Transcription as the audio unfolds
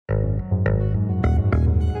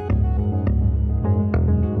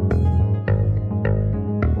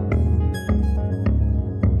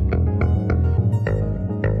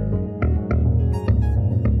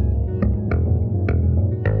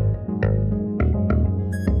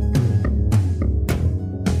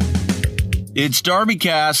It's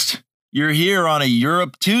DarbyCast. You're here on a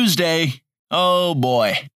Europe Tuesday. Oh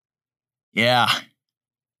boy. Yeah.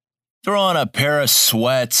 Throw on a pair of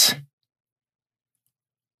sweats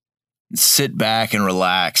and sit back and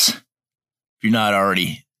relax. If you're not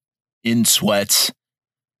already in sweats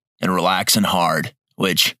and relaxing hard,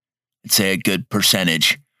 which I'd say a good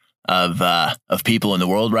percentage of people in the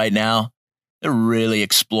world right now, they're really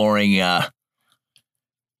exploring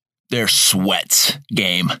their sweats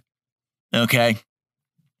game. Okay.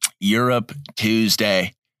 Europe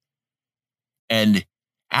Tuesday. And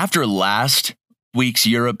after last week's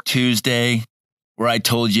Europe Tuesday, where I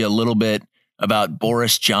told you a little bit about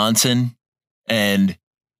Boris Johnson and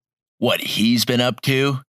what he's been up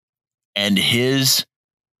to and his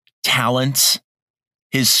talents,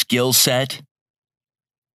 his skill set,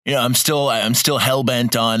 I'm still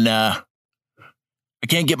hell-bent on, I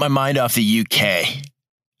can't get my mind off the UK.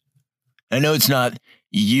 I know it's not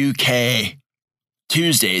UK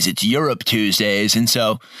Tuesdays, it's Europe Tuesdays. And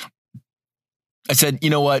so I said, you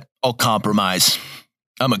know what? I'll compromise.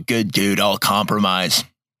 I'm a good dude. I'll compromise.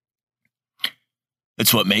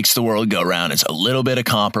 That's what makes the world go round. It's a little bit of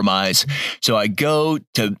compromise. So I go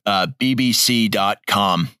to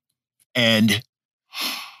bbc.com and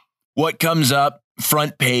what comes up,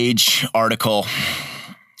 front page article,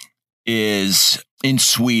 is in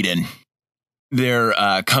Sweden.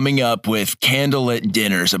 They're coming up with candlelit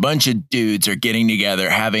dinners. A bunch of dudes are getting together,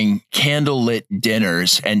 having candlelit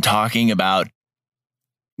dinners and talking about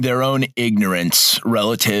their own ignorance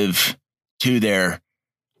relative to their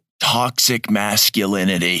toxic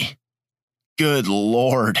masculinity. Good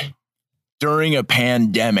Lord. During a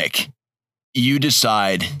pandemic, you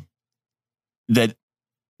decide that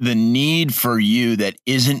the need for you that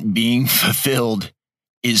isn't being fulfilled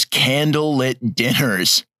is candlelit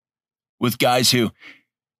dinners with guys who,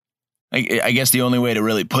 I guess the only way to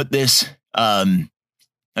really put this,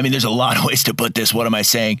 there's a lot of ways to put this. What am I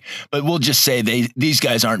saying? But we'll just say these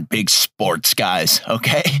guys aren't big sports guys,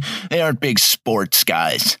 okay? They aren't big sports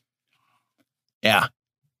guys. Yeah.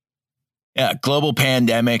 Yeah, global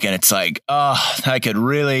pandemic, and it's like, I could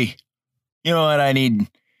really, you know what I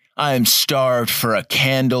need? I am starved for a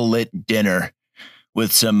candlelit dinner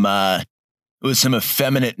with some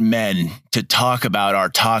effeminate men to talk about our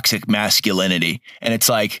toxic masculinity. And it's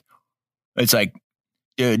like,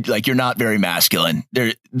 dude, like you're not very masculine.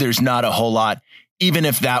 There's not a whole lot. Even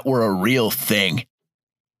if that were a real thing,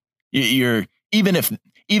 even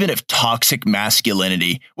if toxic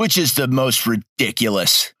masculinity, which is the most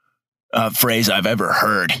ridiculous phrase I've ever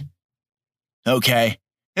heard. Okay.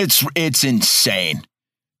 It's insane.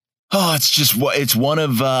 Oh, it's one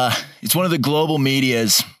of the global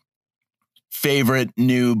media's favorite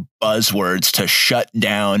new buzzwords to shut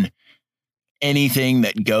down anything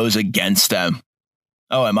that goes against them.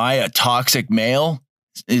 Oh, am I a toxic male?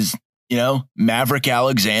 Is, Maverick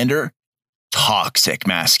Alexander toxic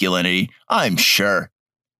masculinity? I'm sure.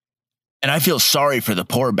 And I feel sorry for the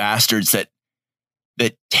poor bastards that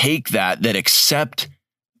take that accept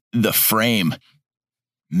the frame.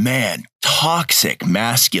 Man, toxic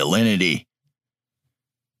masculinity.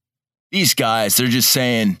 These guys, they're just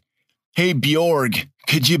saying, hey, Bjorg,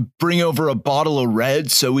 could you bring over a bottle of red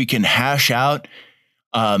so we can hash out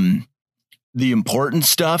the important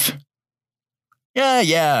stuff?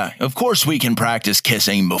 Yeah, of course we can practice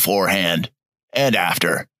kissing beforehand and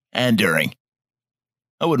after and during.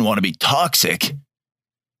 I wouldn't want to be toxic,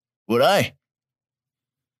 would I?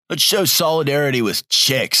 Let's show solidarity with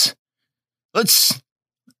chicks.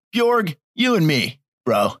 Bjorg, you and me,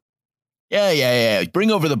 bro. Yeah.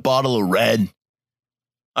 Bring over the bottle of red.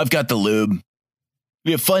 I've got the lube. It'll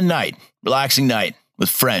be a fun night, relaxing night with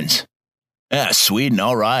friends. Yeah, Sweden,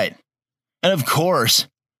 all right. And of course,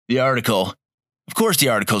 the article's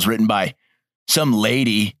written by some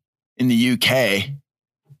lady in the UK,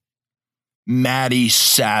 Maddie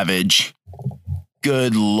Savage.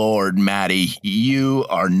 Good Lord, Maddie, you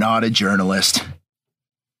are not a journalist.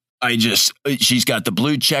 She's got the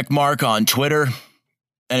blue check mark on Twitter,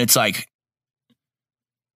 and it's like,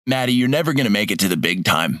 Maddie, you're never going to make it to the big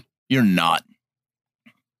time. You're not.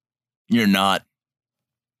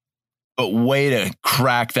 But way to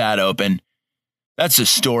crack that open. That's a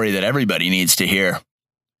story that everybody needs to hear.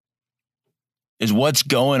 Is what's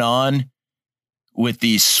going on with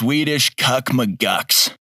these Swedish cuck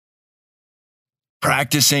McGucks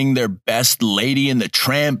practicing their best Lady in the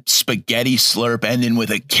Tramp spaghetti slurp ending with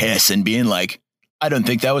a kiss and being like, I don't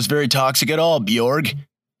think that was very toxic at all, Bjorg.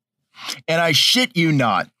 And I shit you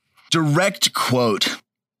not. Direct quote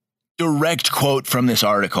from this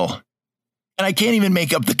article. And I can't even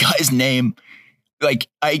make up the guy's name. Like,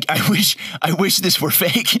 I wish this were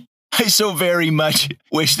fake. I so very much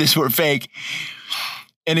wish this were fake.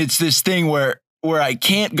 And it's this thing where I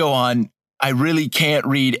can't go on. I really can't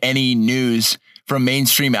read any news from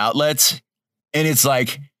mainstream outlets. And it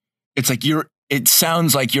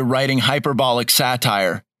sounds like you're writing hyperbolic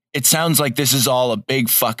satire. It sounds like this is all a big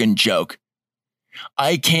fucking joke.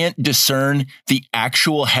 I can't discern the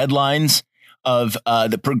actual headlines of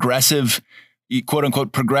the progressive, quote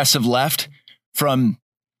unquote, progressive left from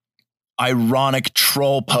ironic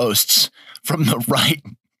troll posts from the right.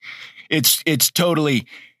 It's totally,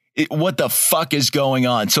 what the fuck is going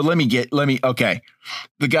on? So okay.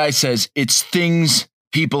 The guy says it's things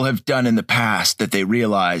people have done in the past that they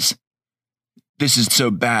realize this is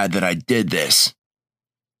so bad that I did this.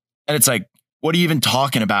 And it's like, what are you even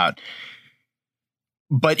talking about?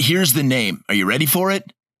 But here's the name. Are you ready for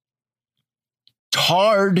it?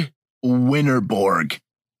 Tård Winterborg.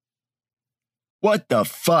 What the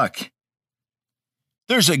fuck?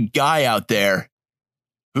 There's a guy out there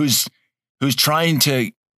who's trying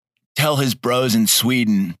to tell his bros in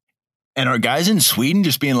Sweden, and our guys in Sweden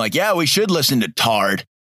just being like, yeah, we should listen to Tård.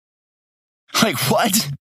 Like, what?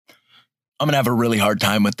 I'm going to have a really hard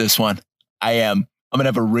time with this one. I am. I'm going to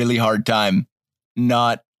have a really hard time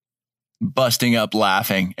not busting up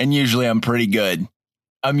laughing. And usually I'm pretty good.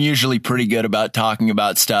 I'm usually pretty good about talking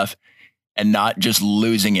about stuff and not just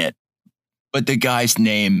losing it. But the guy's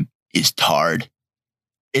name is Tård.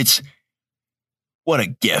 What a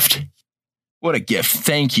gift. What a gift.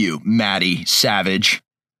 Thank you, Maddie Savage,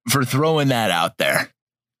 for throwing that out there.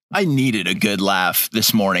 I needed a good laugh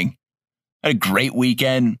this morning. I had a great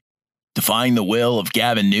weekend defying the will of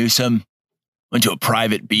Gavin Newsom. Went to a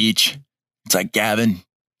private beach. It's like, Gavin,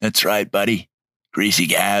 that's right, buddy. Greasy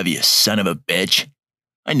Gav, you son of a bitch.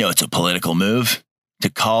 I know it's a political move to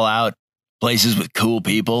call out places with cool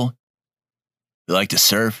people who like to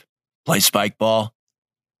surf, play spike ball.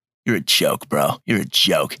 You're a joke, bro. You're a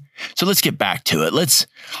joke. So let's get back to it. Let's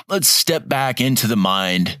step back into the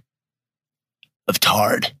mind of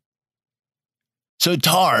Tård. So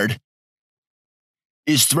Tård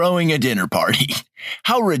is throwing a dinner party.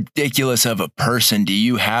 How ridiculous of a person do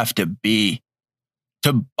you have to be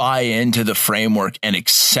to buy into the framework and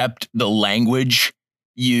accept the language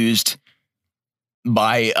used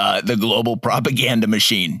by the global propaganda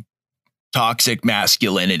machine? Toxic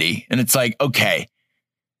masculinity. And it's like, okay.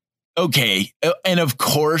 And of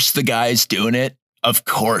course the guy's doing it. Of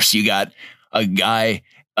course you got a guy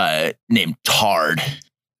named Tård.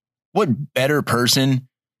 What better person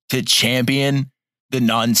to champion the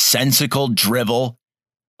nonsensical drivel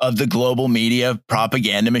of the global media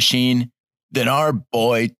propaganda machine than our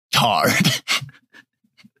boy Tård?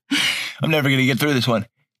 I'm never going to get through this one.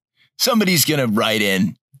 Somebody's going to write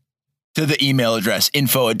in to the email address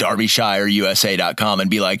info@DarbyShireUSA.com and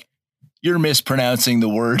be like, you're mispronouncing the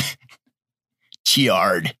word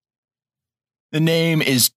Tård. The name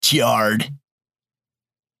is Tård.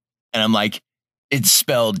 And I'm like, it's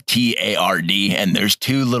spelled T-A-R-D and there's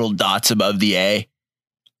two little dots above the A.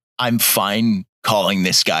 I'm fine calling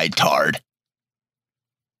this guy Tård.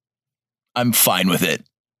 I'm fine with it.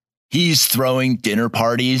 He's throwing dinner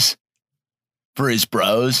parties for his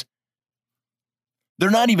bros.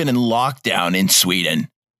 They're not even in lockdown in Sweden.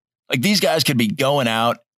 Like, these guys could be going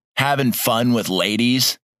out, having fun with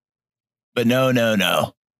ladies. But no.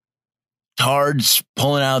 Tård's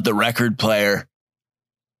pulling out the record player,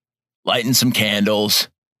 lighting some candles,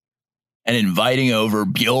 and inviting over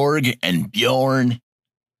Bjorg and Bjorn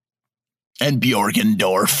and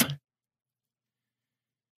Bjorgendorf.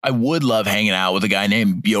 I would love hanging out with a guy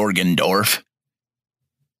named Bjorgendorf.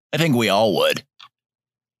 I think we all would.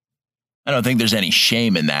 I don't think there's any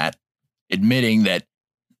shame in that, admitting that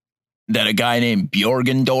a guy named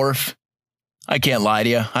Bjorgendorf, I can't lie to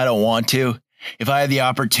you, I don't want to. If I had the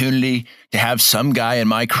opportunity to have some guy in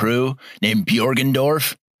my crew named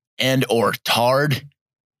Bjorgendorf and or Tård,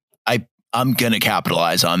 I'm going to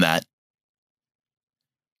capitalize on that.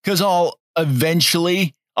 Because I'll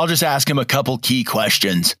just ask him a couple key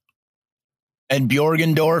questions. And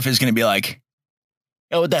Bjorgendorf is going to be like,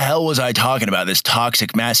 what the hell was I talking about? This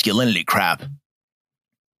toxic masculinity crap.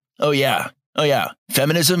 Oh yeah.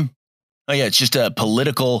 Feminism. Oh yeah. It's just a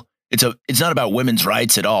political, it's not about women's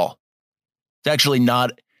rights at all. It's actually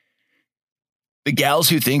not. The gals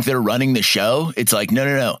who think they're running the show, it's like,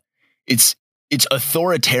 no. It's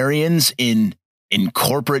authoritarians in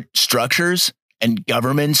corporate structures and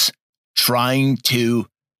governments trying to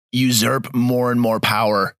usurp more and more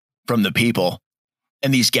power from the people.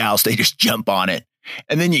 And these gals, they just jump on it.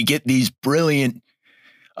 And then you get these brilliant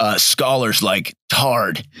scholars like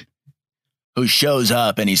Tård, who shows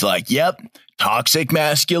up and he's like, yep, toxic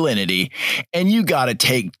masculinity, and you got to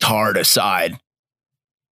take Tård aside.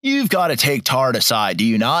 You've got to take Tård aside, do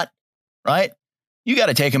you not? Right? You got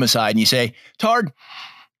to take him aside and you say, Tård,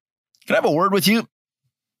 can I have a word with you?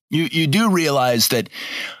 You do realize that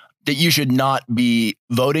you should not be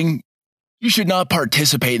voting. You should not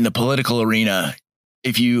participate in the political arena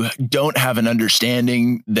if you don't have an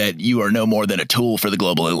understanding that you are no more than a tool for the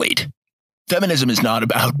global elite. Feminism is not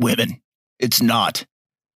about women. It's not.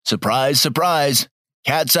 Surprise, surprise.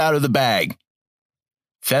 Cat's out of the bag.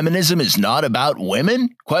 Feminism is not about women?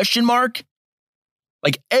 Question mark?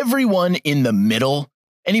 Like everyone in the middle,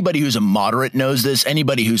 anybody who's a moderate knows this.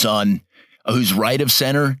 Anybody who's right of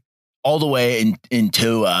center, all the way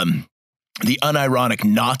into the unironic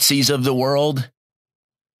Nazis of the world.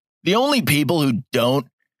 The only people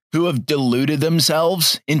who have deluded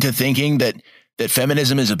themselves into thinking that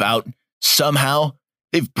feminism is about somehow,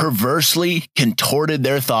 they've perversely contorted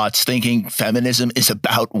their thoughts thinking feminism is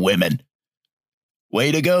about women.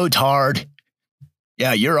 Way to go, Tård.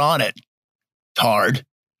 Yeah, you're on it, Tård.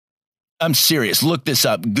 I'm serious. Look this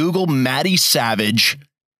up. Google Maddie Savage,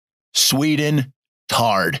 Sweden,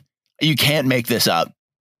 Tård. You can't make this up.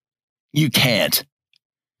 You can't.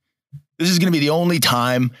 This is going to be the only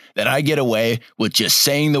time that I get away with just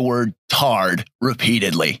saying the word Tård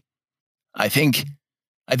repeatedly. I think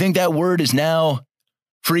that word is now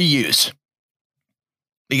free use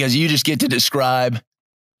because you just get to describe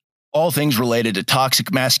all things related to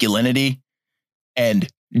toxic masculinity and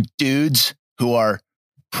dudes who are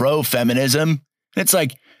pro-feminism. And it's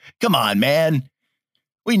like, come on, man.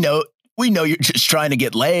 We know you're just trying to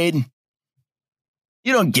get laid.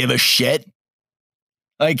 You don't give a shit.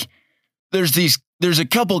 Like, there's a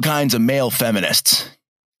couple kinds of male feminists,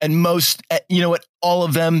 and most, you know what? All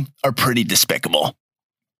of them are pretty despicable.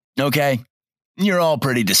 Okay? You're all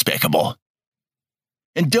pretty despicable.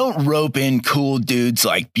 And don't rope in cool dudes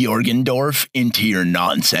like Bjorgendorf into your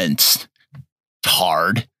nonsense,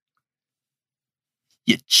 Tård.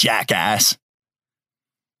 You jackass.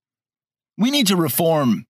 We need to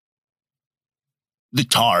reform the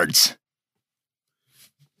Tårds.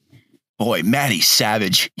 Boy, Maddie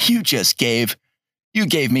Savage, you gave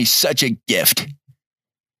me such a gift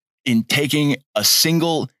in taking a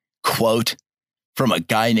single quote from a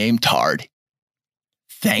guy named Tård.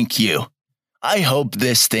 Thank you. I hope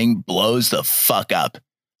this thing blows the fuck up,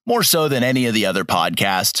 more so than any of the other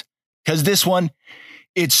podcasts, because this one,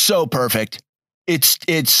 it's so perfect.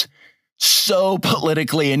 It's so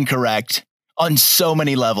politically incorrect on so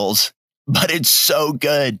many levels, but it's so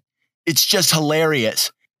good. It's just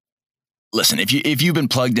hilarious. Listen, if you've been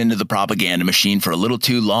plugged into the propaganda machine for a little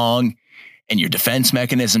too long and your defense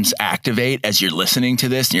mechanisms activate as you're listening to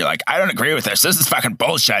this and you're like, I don't agree with this. This is fucking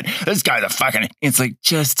bullshit. This guy's a fucking... It's like,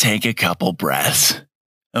 just take a couple breaths.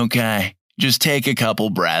 Okay? Just take a couple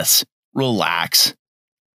breaths. Relax.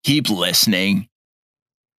 Keep listening.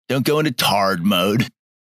 Don't go into Tård mode.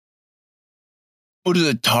 What does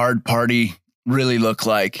a Tård party really look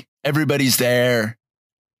like? Everybody's there.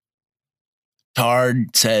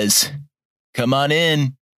 Tård says, come on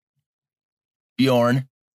in, Bjorn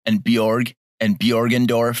and Bjorg and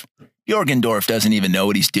Bjorgendorf. Bjorgendorf doesn't even know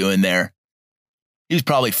what he's doing there. He was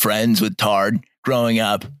probably friends with Tård growing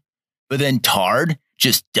up. But then Tård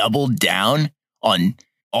just doubled down on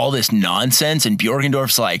all this nonsense. And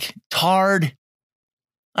Bjorgendorf's like, Tård,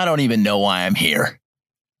 I don't even know why I'm here.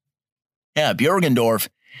 Yeah, Bjorgendorf,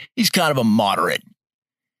 he's kind of a moderate.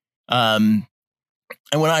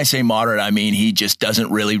 And when I say moderate, I mean he just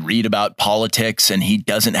doesn't really read about politics and he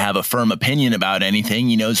doesn't have a firm opinion about anything.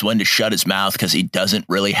 He knows when to shut his mouth because he doesn't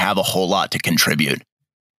really have a whole lot to contribute.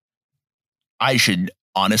 I should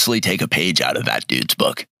honestly take a page out of that dude's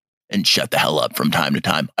book and shut the hell up from time to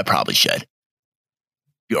time. I probably should.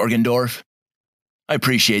 Bjorgendorf, I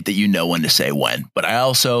appreciate that you know when to say when, but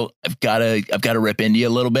I've got to rip into you a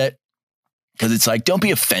little bit because it's like, don't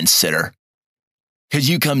be a fence sitter because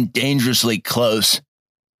you come dangerously close.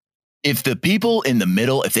 If the people in the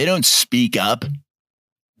middle, if they don't speak up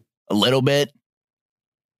a little bit,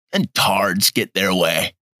 then Tårds get their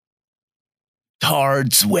way.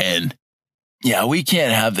 Tårds win. Yeah, we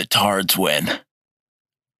can't have the Tårds win.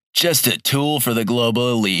 Just a tool for the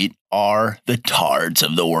global elite are the Tårds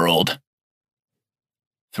of the world.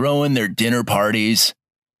 Throwing their dinner parties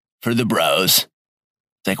for the bros.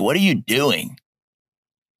 It's like, what are you doing?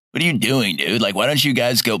 What are you doing, dude? Like, why don't you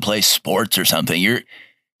guys go play sports or something?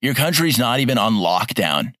 Your country's not even on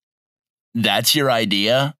lockdown. That's your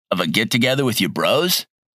idea of a get-together with your bros?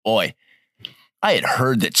 Boy, I had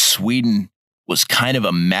heard that Sweden was kind of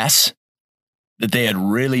a mess, that they had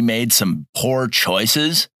really made some poor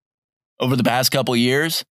choices over the past couple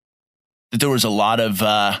years. that there was a lot of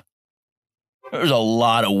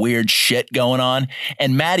weird shit going on.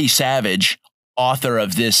 And Maddie Savage, author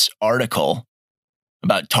of this article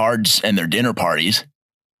about Tards and their dinner parties,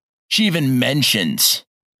 she even mentions,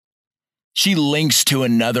 she links to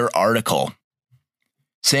another article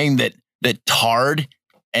saying that Tard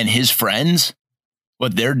and his friends,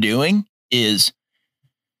 what they're doing is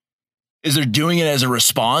they're doing it as a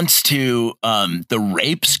response to the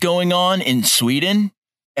rapes going on in Sweden.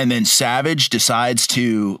 And then Savage decides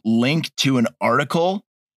to link to an article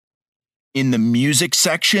in the music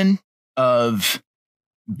section of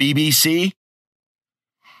BBC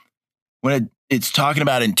when it's talking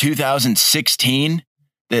about in 2016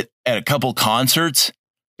 that at a couple concerts,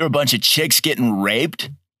 there were a bunch of chicks getting raped.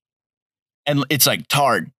 And it's like,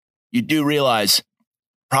 Tard, you do realize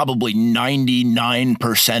probably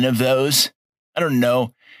 99% of those, I don't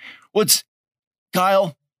know.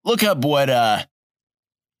 Kyle, look up what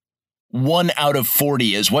 1 out of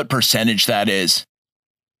 40 is, what percentage that is.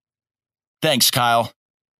 Thanks, Kyle.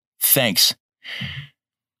 Thanks.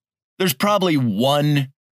 There's probably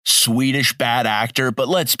one Swedish bad actor, but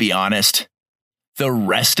let's be honest. The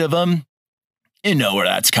rest of them, you know where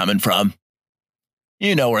that's coming from.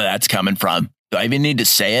 You know where that's coming from. Do I even need to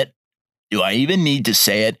say it?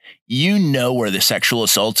 You know where the sexual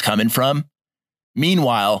assault's coming from.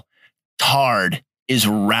 Meanwhile, Tard is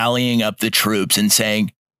rallying up the troops and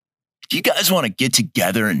saying, do you guys want to get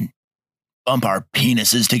together and bump our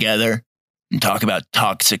penises together and talk about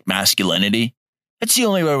toxic masculinity? That's the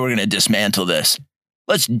only way we're going to dismantle this.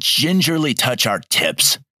 Let's gingerly touch our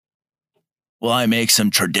tips while I make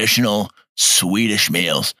some traditional Swedish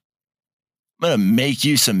meals. I'm going to make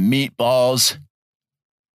you some meatballs.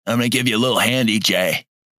 I'm going to give you a little handy, Jay.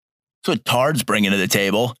 That's what Tard's bringing to the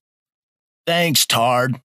table. Thanks,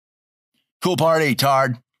 Tard. Cool party,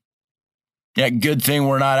 Tard. Yeah, good thing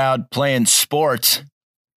we're not out playing sports.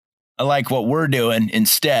 I like what we're doing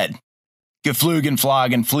instead. Geflugen,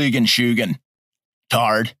 flogen, fliegen, schugen.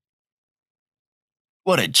 Tard.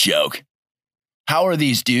 What a joke. How are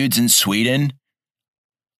these dudes in Sweden?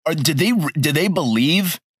 Do they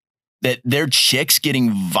believe that their chicks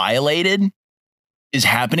getting violated is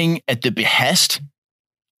happening at the behest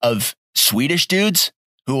of Swedish dudes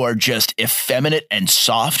who are just effeminate and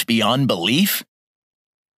soft beyond belief?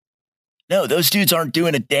 No, those dudes aren't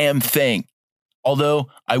doing a damn thing. Although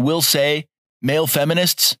I will say male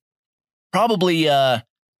feminists probably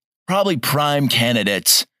prime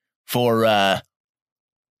candidates for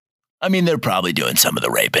they're probably doing some of the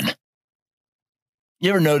raping.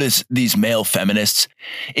 You ever notice these male feminists?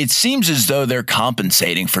 It seems as though they're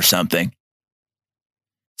compensating for something.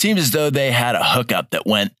 It seems as though they had a hookup that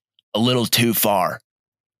went a little too far.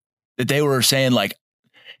 That they were saying like,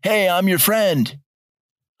 hey, I'm your friend.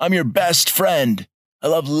 I'm your best friend. I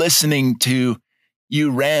love listening to you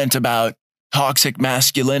rant about toxic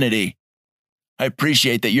masculinity. I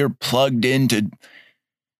appreciate that you're plugged into,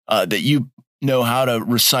 that you know how to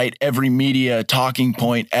recite every media talking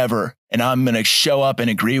point ever. And I'm going to show up and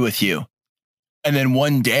agree with you. And then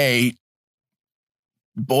one day,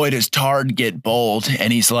 boy, does Tard get bold.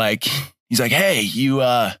 And he's like, hey, you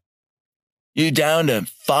down to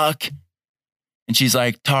fuck? And she's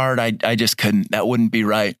like, Tard, I just couldn't. That wouldn't be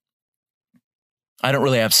right. I don't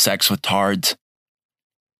really have sex with Tards.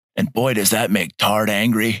 And boy, does that make Tard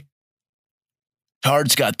angry.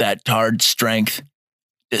 Tard's got that Tard strength.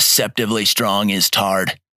 Deceptively strong is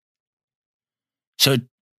Tard.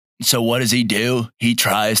 So what does he do? He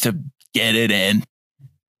tries to get it in.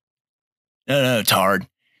 No, Tard.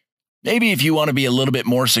 Maybe if you want to be a little bit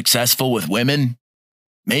more successful with women,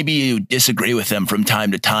 maybe you disagree with them from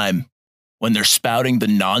time to time when they're spouting the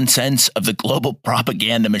nonsense of the global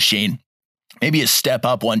propaganda machine. Maybe you step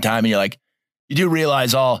up one time and you're like, you do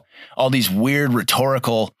realize all these weird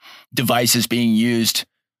rhetorical devices being used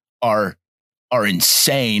are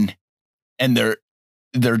insane, and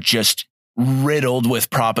they're just riddled with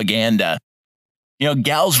propaganda. You know,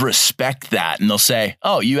 gals respect that, and they'll say,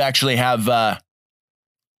 oh, you actually have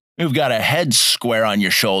you've got a head square on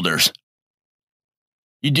your shoulders.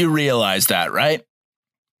 You do realize that, right?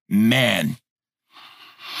 Man.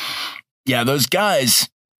 Yeah, those guys,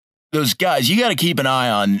 you got to keep an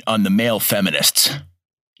eye on the male feminists.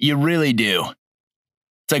 You really do.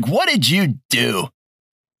 It's like, what did you do?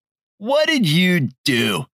 What did you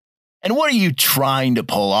do? And what are you trying to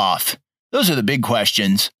pull off? Those are the big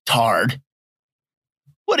questions, Tard.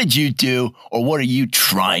 What did you do, or what are you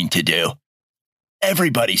trying to do?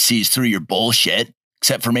 Everybody sees through your bullshit,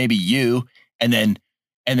 except for maybe you, and then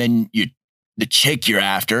the chick you're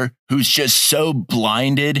after, who's just so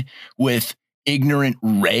blinded with ignorant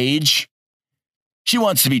rage She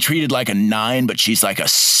wants to be treated like a 9, but she's like a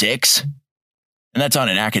 6. And that's on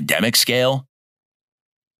an academic scale,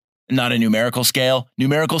 not a numerical scale.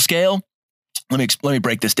 Numerical scale, let me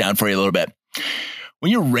break this down for you a little bit.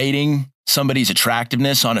 When you're rating somebody's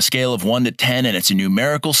attractiveness on a scale of 1 to 10 and it's a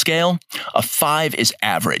numerical scale, a 5 is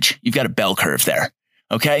average. You've got a bell curve there,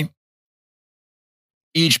 okay?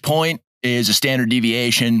 Each point is a standard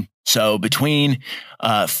deviation. So between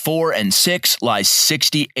 4 and 6 lies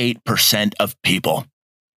 68% of people.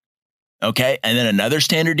 Okay. And then another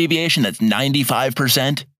standard deviation, that's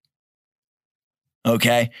 95%.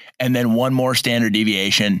 Okay. And then one more standard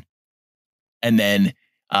deviation. And then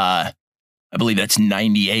I believe that's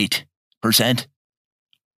 98%.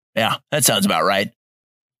 Yeah, that sounds about right.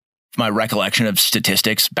 If my recollection of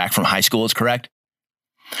statistics back from high school is correct.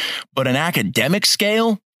 But an academic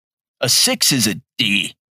scale, a 6 is a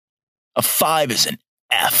D. A 5 is an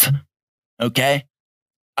F. Okay?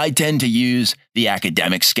 I tend to use the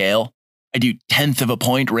academic scale. I do 1/10 of a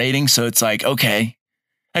point rating. So it's like, okay,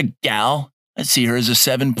 a gal, I see her as a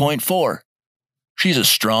 7.4. She's a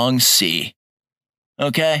strong C.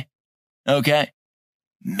 Okay? Okay?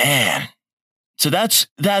 Man. So that's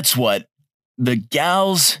what the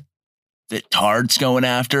gals that Tård's going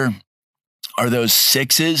after are those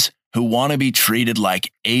 6s who want to be treated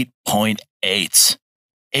like 8.8s.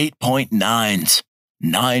 8.9s,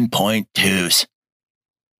 9.2s.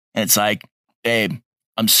 And it's like, babe,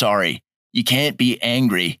 I'm sorry. You can't be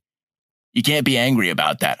angry. You can't be angry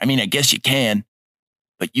about that. I mean, I guess you can,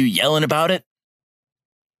 but you yelling about it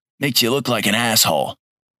makes you look like an asshole.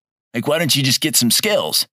 Like, why don't you just get some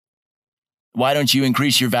skills? Why don't you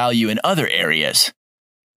increase your value in other areas?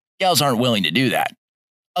 Gals aren't willing to do that.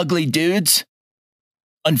 Ugly dudes,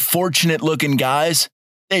 unfortunate looking guys,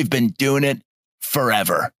 they've been doing it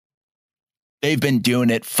forever. They've been doing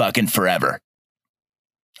it fucking forever.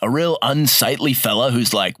 A real unsightly fella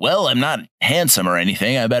who's like, well, I'm not handsome or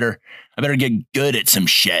anything. I better get good at some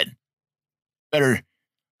shit. I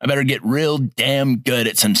better get real damn good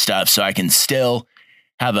at some stuff so I can still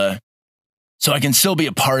be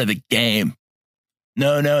a part of the game.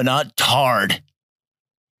 No, not Tård.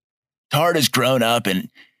 Tård has grown up and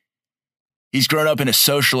he's grown up in a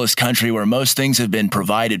socialist country where most things have been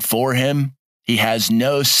provided for him. He has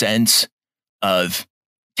no sense of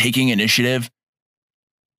taking initiative,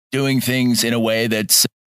 doing things in a way that's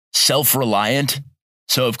self-reliant.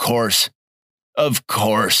 So of course,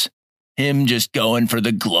 him just going for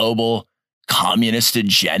the global communist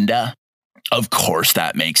agenda, of course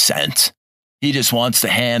that makes sense. He just wants to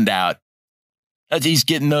hand out. He's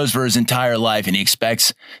getting those for his entire life, and he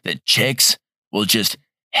expects that chicks will just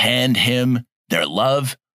hand him their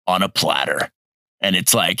love on a platter. And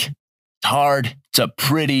it's like, Tård,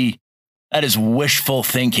 that is wishful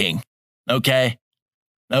thinking. Okay?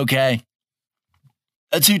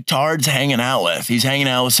 That's who Tård's hanging out with. He's hanging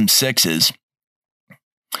out with some 6s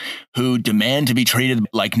who demand to be treated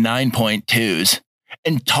like 9.2s.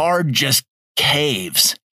 And Tård just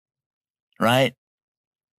caves, right?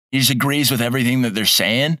 He just agrees with everything that they're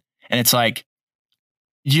saying. And it's like,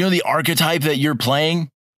 do you know the archetype that you're playing?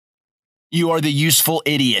 You are the useful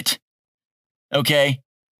idiot. Okay?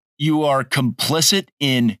 You are complicit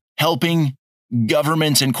in helping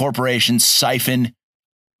governments and corporations siphon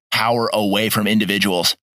power away from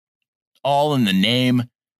individuals, all in the name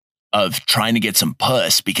of trying to get some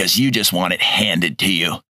puss because you just want it handed to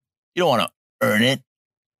you. You don't want to earn it.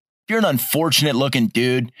 If you're an unfortunate looking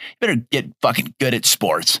dude, you better get fucking good at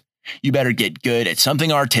sports. You better get good at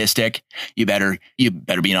something artistic. You better be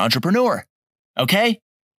an entrepreneur. Okay?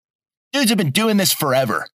 Dudes have been doing this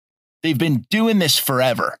forever. They've been doing this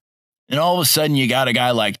forever. And all of a sudden you got a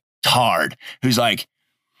guy like Tård who's like,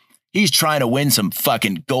 he's trying to win some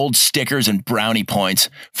fucking gold stickers and brownie points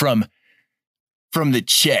from the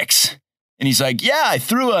chicks. And he's like, yeah, I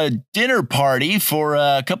threw a dinner party for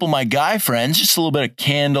a couple of my guy friends, just a little bit of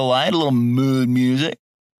candlelight, a little mood music.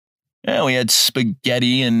 Yeah, we had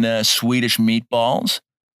spaghetti and Swedish meatballs.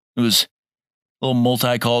 It was a little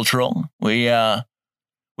multicultural.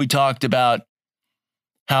 We talked about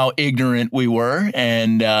how ignorant we were,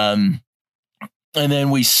 and then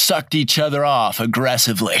we sucked each other off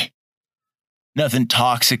aggressively. Nothing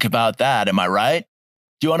toxic about that, am I right?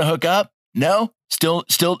 Do you want to hook up? No? Still,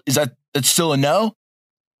 that's still a no?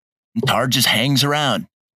 And Tård just hangs around.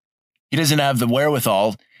 He doesn't have the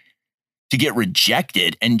wherewithal to get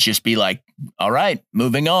rejected and just be like, all right,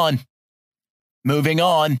 moving on.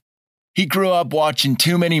 He grew up watching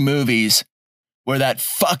too many movies where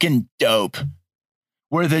the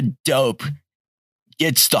dope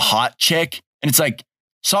gets the hot chick. And it's like,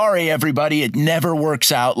 sorry, everybody, it never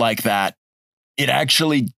works out like that. It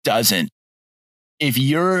actually doesn't. if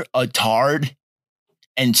you're a tard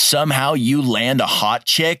and somehow you land a hot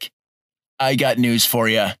chick, I got news for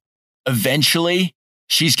you. Eventually,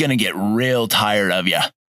 she's going to get real tired of you.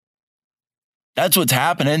 That's what's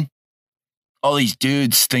happening. All these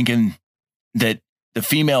dudes thinking that the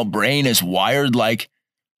female brain is wired like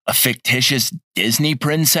a fictitious Disney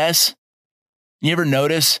princess. You ever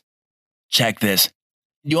notice? Check this.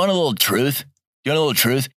 You want a little truth?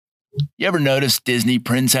 You ever notice Disney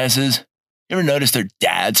princesses? You ever notice their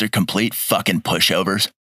dads are complete fucking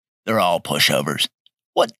pushovers? They're all pushovers.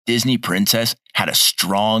 What Disney princess had a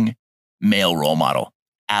strong male role model?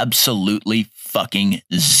 Absolutely fucking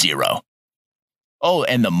zero. Oh,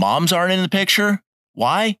 and the moms aren't in the picture?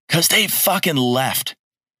 Why? Because they fucking left.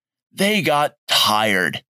 They got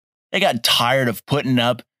tired. They got tired of putting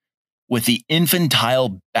up with the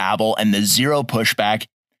infantile babble and the zero pushback,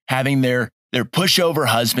 having their pushover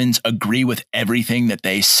husbands agree with everything that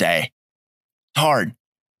they say. Tard,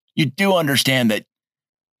 you do understand that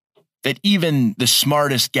even the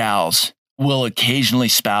smartest gals will occasionally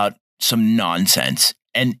spout some nonsense.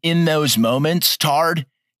 And in those moments, Tard,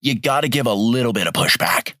 you got to give a little bit of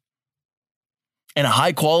pushback. And a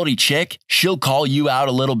high quality chick, she'll call you out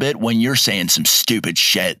a little bit when you're saying some stupid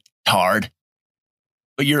shit, Tard.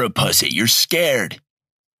 But you're a pussy. You're scared.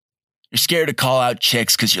 You're scared to call out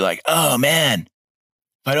chicks because you're like, oh man,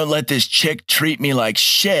 if I don't let this chick treat me like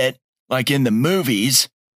shit, like in the movies,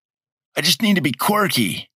 I just need to be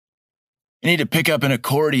quirky. I need to pick up an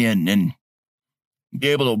accordion and be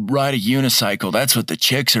able to ride a unicycle. That's what the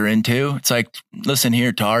chicks are into. It's like, listen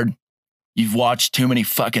here, Tard. You've watched too many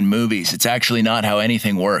fucking movies. It's actually not how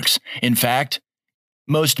anything works. In fact,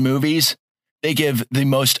 most movies, they give the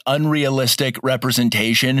most unrealistic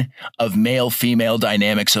representation of male-female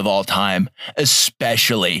dynamics of all time,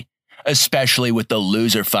 especially with the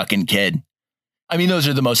loser fucking kid. I mean, those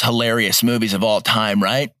are the most hilarious movies of all time,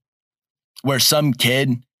 right? Where some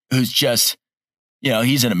kid who's just,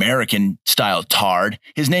 he's an American-style tard.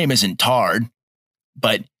 His name isn't Tard,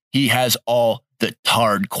 but he has all the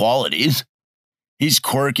tard qualities. He's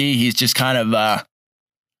quirky. He's just kind of,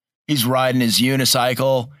 he's riding his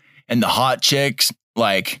unicycle, and the hot chicks,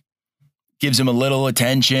 gives him a little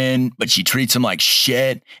attention, but she treats him like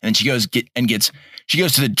shit. And then she goes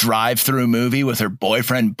to the drive-through movie with her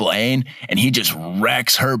boyfriend, Blaine, and he just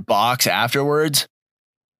wrecks her box afterwards.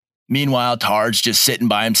 Meanwhile, Tard's just sitting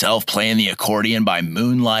by himself playing the accordion by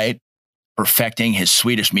moonlight, perfecting his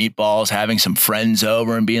Swedish meatballs, having some friends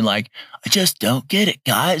over and being like, I just don't get it,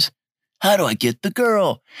 guys. How do I get the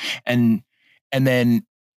girl? And then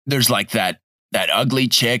there's that ugly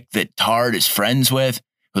chick that Tard is friends with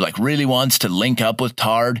who really wants to link up with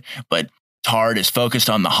Tard, but Tard is focused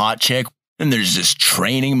on the hot chick. Then there's this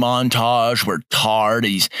training montage where Tard,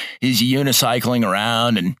 he's unicycling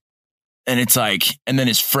around and it's and then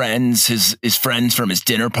his friends from his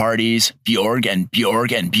dinner parties, Bjorg and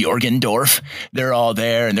Bjorgendorf, they're all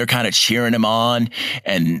there and they're kind of cheering him on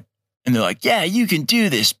and they're like, yeah, you can do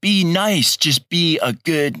this. Be nice. Just be a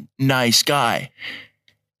good, nice guy.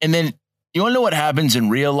 And then you want to know what happens in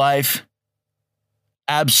real life?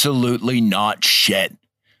 Absolutely not shit.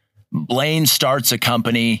 Blaine starts a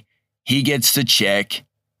company. He gets the chick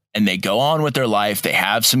and they go on with their life. They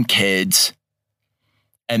have some kids.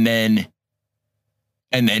 And then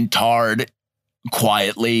Tard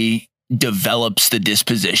quietly develops the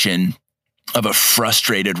disposition of a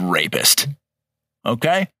frustrated rapist.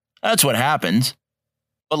 Okay? That's what happens.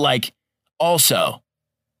 But also,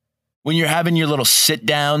 when you're having your little sit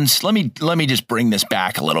downs, let me just bring this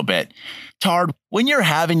back a little bit. Tard, when you're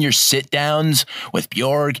having your sit downs with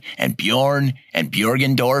Bjorg and Bjorn and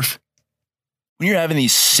Bjorgendorf, when you're having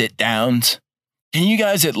these sit downs, can you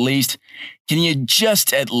just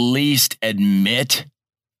at least admit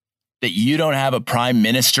that you don't have a prime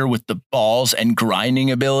minister with the balls and grinding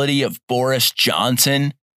ability of Boris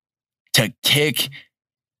Johnson to kick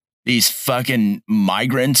these fucking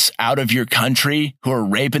migrants out of your country who are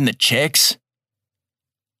raping the chicks?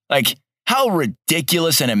 How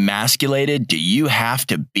ridiculous and emasculated do you have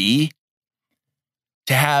to be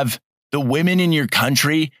to have the women in your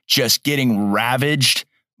country just getting ravaged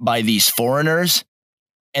by these foreigners?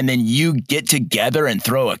 And then you get together and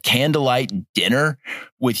throw a candlelight dinner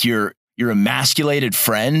with your emasculated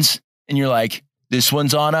friends. And you're like, this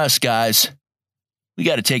one's on us, guys. We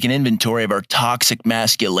got to take an inventory of our toxic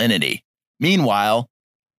masculinity. Meanwhile,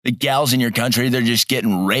 the gals in your country, they're just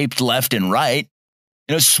getting raped left and right.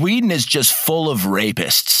 Sweden is just full of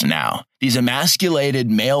rapists now. These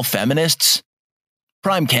emasculated male feminists,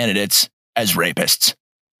 prime candidates as rapists.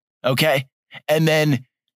 Okay? And then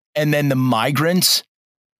the migrants,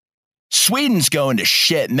 Sweden's going to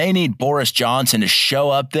shit, and they need Boris Johnson to show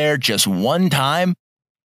up there just one time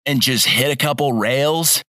and just hit a couple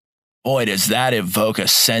rails. Boy, does that evoke a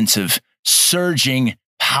sense of surging,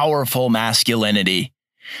 powerful masculinity.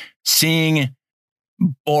 Seeing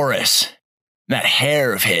Boris, that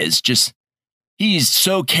hair of his, he's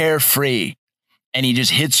so carefree, and he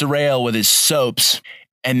just hits the rail with his soaps,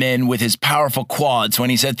 and then with his powerful quads, when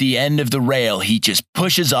he's at the end of the rail, he just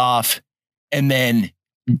pushes off and then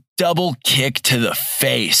double kick to the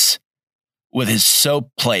face with his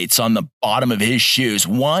soap plates on the bottom of his shoes.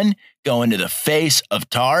 One going to the face of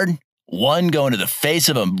Tård, one going to the face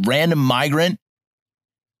of a random migrant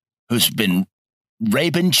who's been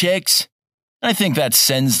raping chicks. I think that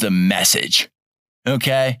sends the message,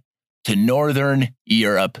 okay, to Northern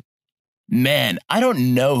Europe. Man, I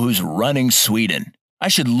don't know who's running Sweden. I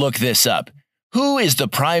should look this up. Who is the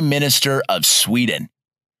Prime Minister of Sweden?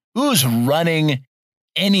 Who's running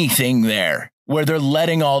anything there where they're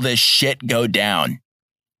letting all this shit go down?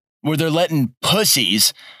 Where they're letting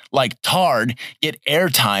pussies like Tård get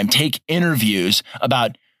airtime, take interviews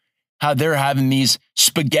about how they're having these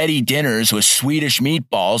spaghetti dinners with Swedish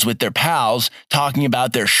meatballs with their pals, talking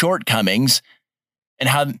about their shortcomings and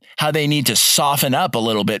how they need to soften up a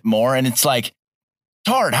little bit more. And it's like,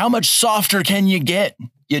 Tård, how much softer can you get,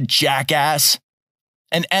 you jackass?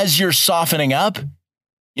 And as you're softening up,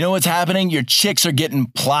 you know what's happening? Your chicks are getting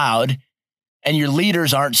plowed and your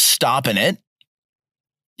leaders aren't stopping it.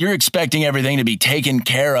 You're expecting everything to be taken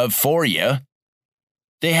care of for you.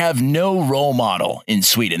 They have no role model in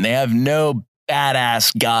Sweden. They have no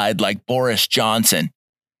badass guide like Boris Johnson.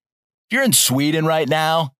 If you're in Sweden right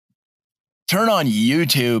now, turn on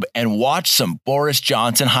YouTube and watch some Boris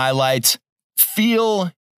Johnson highlights.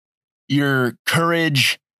 Feel your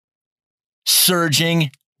courage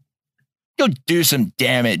surging. Go do some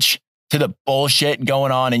damage to the bullshit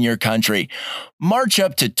going on in your country. March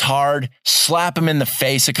up to Tård, slap him in the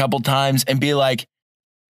face a couple times and be like,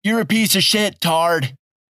 you're a piece of shit, Tård.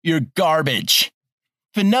 You're garbage.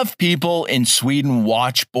 If enough people in Sweden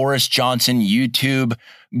watch Boris Johnson YouTube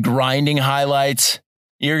grinding highlights,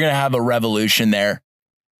 you're going to have a revolution there.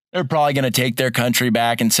 They're probably going to take their country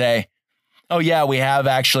back and say, oh yeah, we have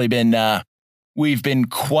actually been, we've been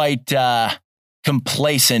quite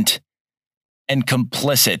complacent and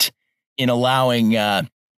complicit in allowing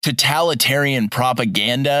totalitarian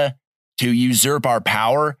propaganda to usurp our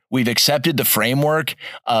power. We've accepted the framework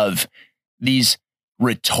of these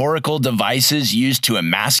rhetorical devices used to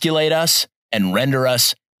emasculate us and render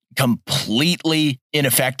us completely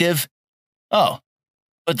ineffective. Oh,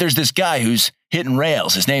 but there's this guy who's hitting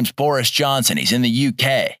rails. His name's Boris Johnson. He's in the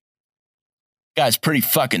UK. Guy's pretty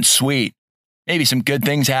fucking sweet. Maybe some good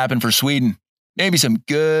things happen for Sweden. Maybe some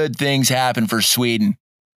good things happen for Sweden.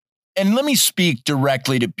 And let me speak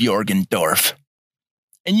directly to Björgendorf.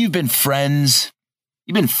 And you've been friends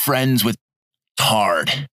with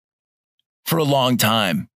Tård for a long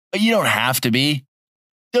time, but you don't have to be.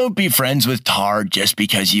 Don't be friends with Tård just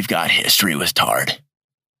because you've got history with Tård.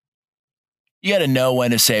 You got to know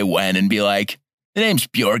when to say when and be like, the name's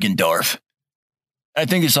Björgendorf. I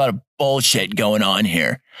think there's a lot of bullshit going on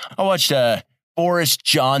here. I watched a Boris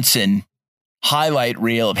Johnson highlight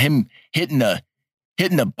reel of him hitting a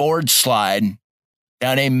board slide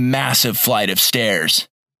down a massive flight of stairs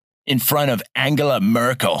in front of Angela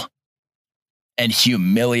Merkel and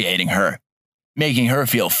humiliating her, making her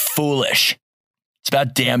feel foolish. It's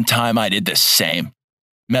about damn time I did the same,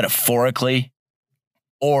 metaphorically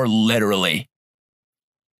or literally.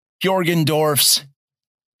 Björgendorfs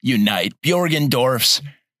unite. Björgendorfs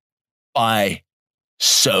buy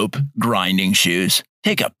soap grinding shoes.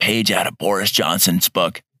 Take a page out of Boris Johnson's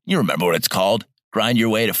book. You remember what it's called? Grind Your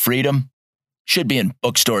Way to Freedom. Should be in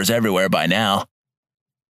bookstores everywhere by now.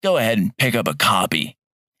 Go ahead and pick up a copy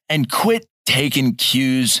and quit taking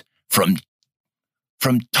cues from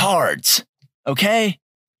Tårds, okay?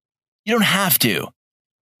 You don't have to.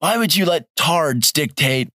 Why would you let Tårds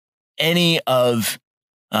dictate any of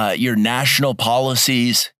your national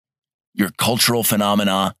policies, your cultural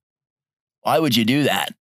phenomena? Why would you do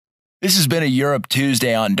that? This has been a Europe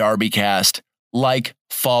Tuesday on DarbyCast. Like,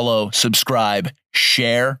 follow, subscribe,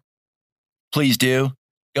 share. Please do.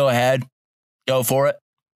 Go ahead. Go for it.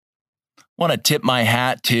 Want to tip my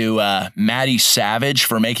hat to Maddie Savage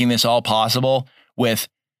for making this all possible with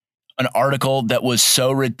an article that was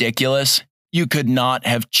so ridiculous. You could not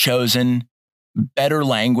have chosen better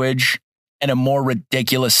language and a more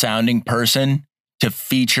ridiculous sounding person to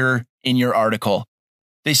feature in your article.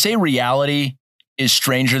 They say reality is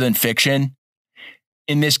stranger than fiction.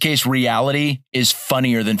 In this case, reality is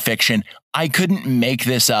funnier than fiction. I couldn't make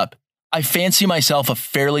this up. I fancy myself a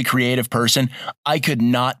fairly creative person. I could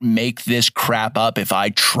not make this crap up if I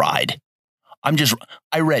tried.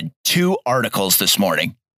 I read 2 articles this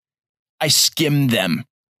morning. I skimmed them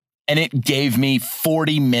and it gave me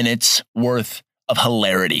 40 minutes worth of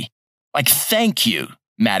hilarity. Like, thank you,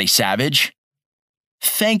 Maddie Savage.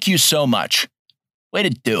 Thank you so much. Way to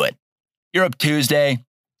do it. Europe Tuesday,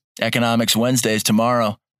 Economics Wednesdays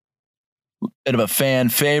tomorrow. Bit of a fan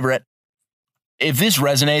favorite. If this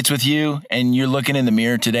resonates with you and you're looking in the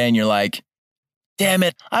mirror today and you're like, damn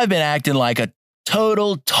it, I've been acting like a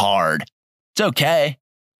total tard. It's okay.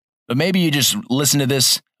 But maybe you just listen to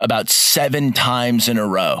this about 7 times in a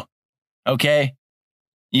row. Okay?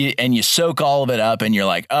 You soak all of it up and you're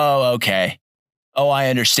like, oh, okay. Oh, I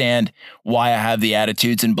understand why I have the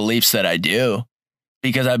attitudes and beliefs that I do.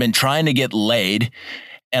 Because I've been trying to get laid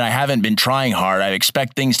and I haven't been trying hard. I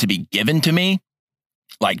expect things to be given to me,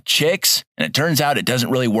 like chicks, and it turns out it doesn't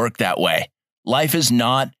really work that way. Life is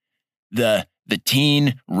not the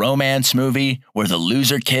teen romance movie where the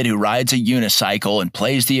loser kid who rides a unicycle and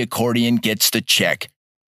plays the accordion gets the chick.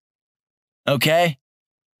 Okay?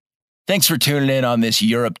 Thanks for tuning in on this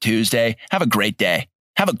Europe Tuesday. Have a great day.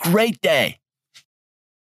 Have a great day.